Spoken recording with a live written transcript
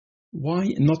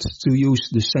Why not to use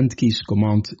the Sendkeys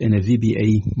command in a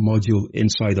VBA module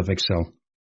inside of Excel?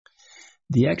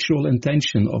 The actual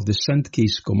intention of the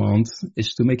Sendkeys command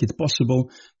is to make it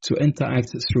possible to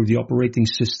interact through the operating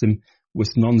system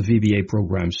with non-VBA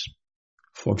programs.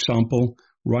 For example,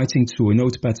 writing to a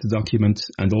Notepad document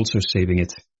and also saving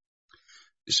it.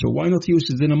 So why not use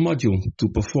it in a module to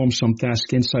perform some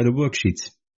task inside a worksheet?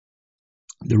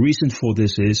 The reason for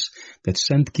this is that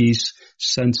Sendkeys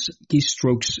sends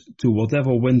keystrokes to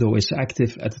whatever window is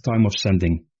active at the time of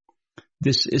sending.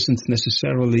 This isn't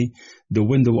necessarily the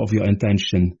window of your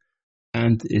intention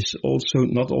and is also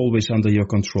not always under your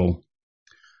control.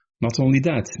 Not only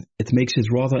that, it makes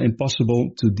it rather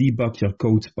impossible to debug your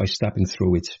code by stepping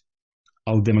through it.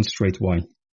 I'll demonstrate why.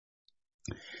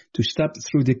 To step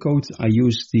through the code, I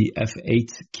use the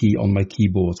F8 key on my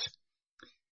keyboard.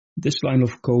 This line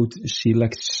of code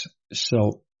selects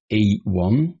cell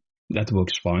A1. That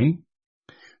works fine.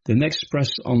 The next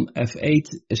press on F8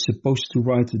 is supposed to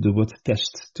write the word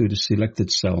test to the selected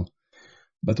cell.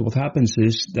 But what happens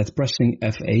is that pressing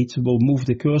F8 will move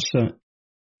the cursor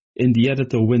in the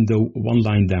editor window one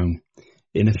line down,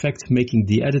 in effect making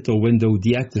the editor window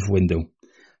the active window.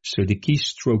 So the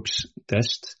keystrokes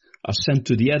test are sent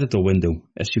to the editor window,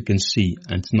 as you can see,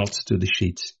 and not to the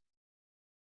sheet.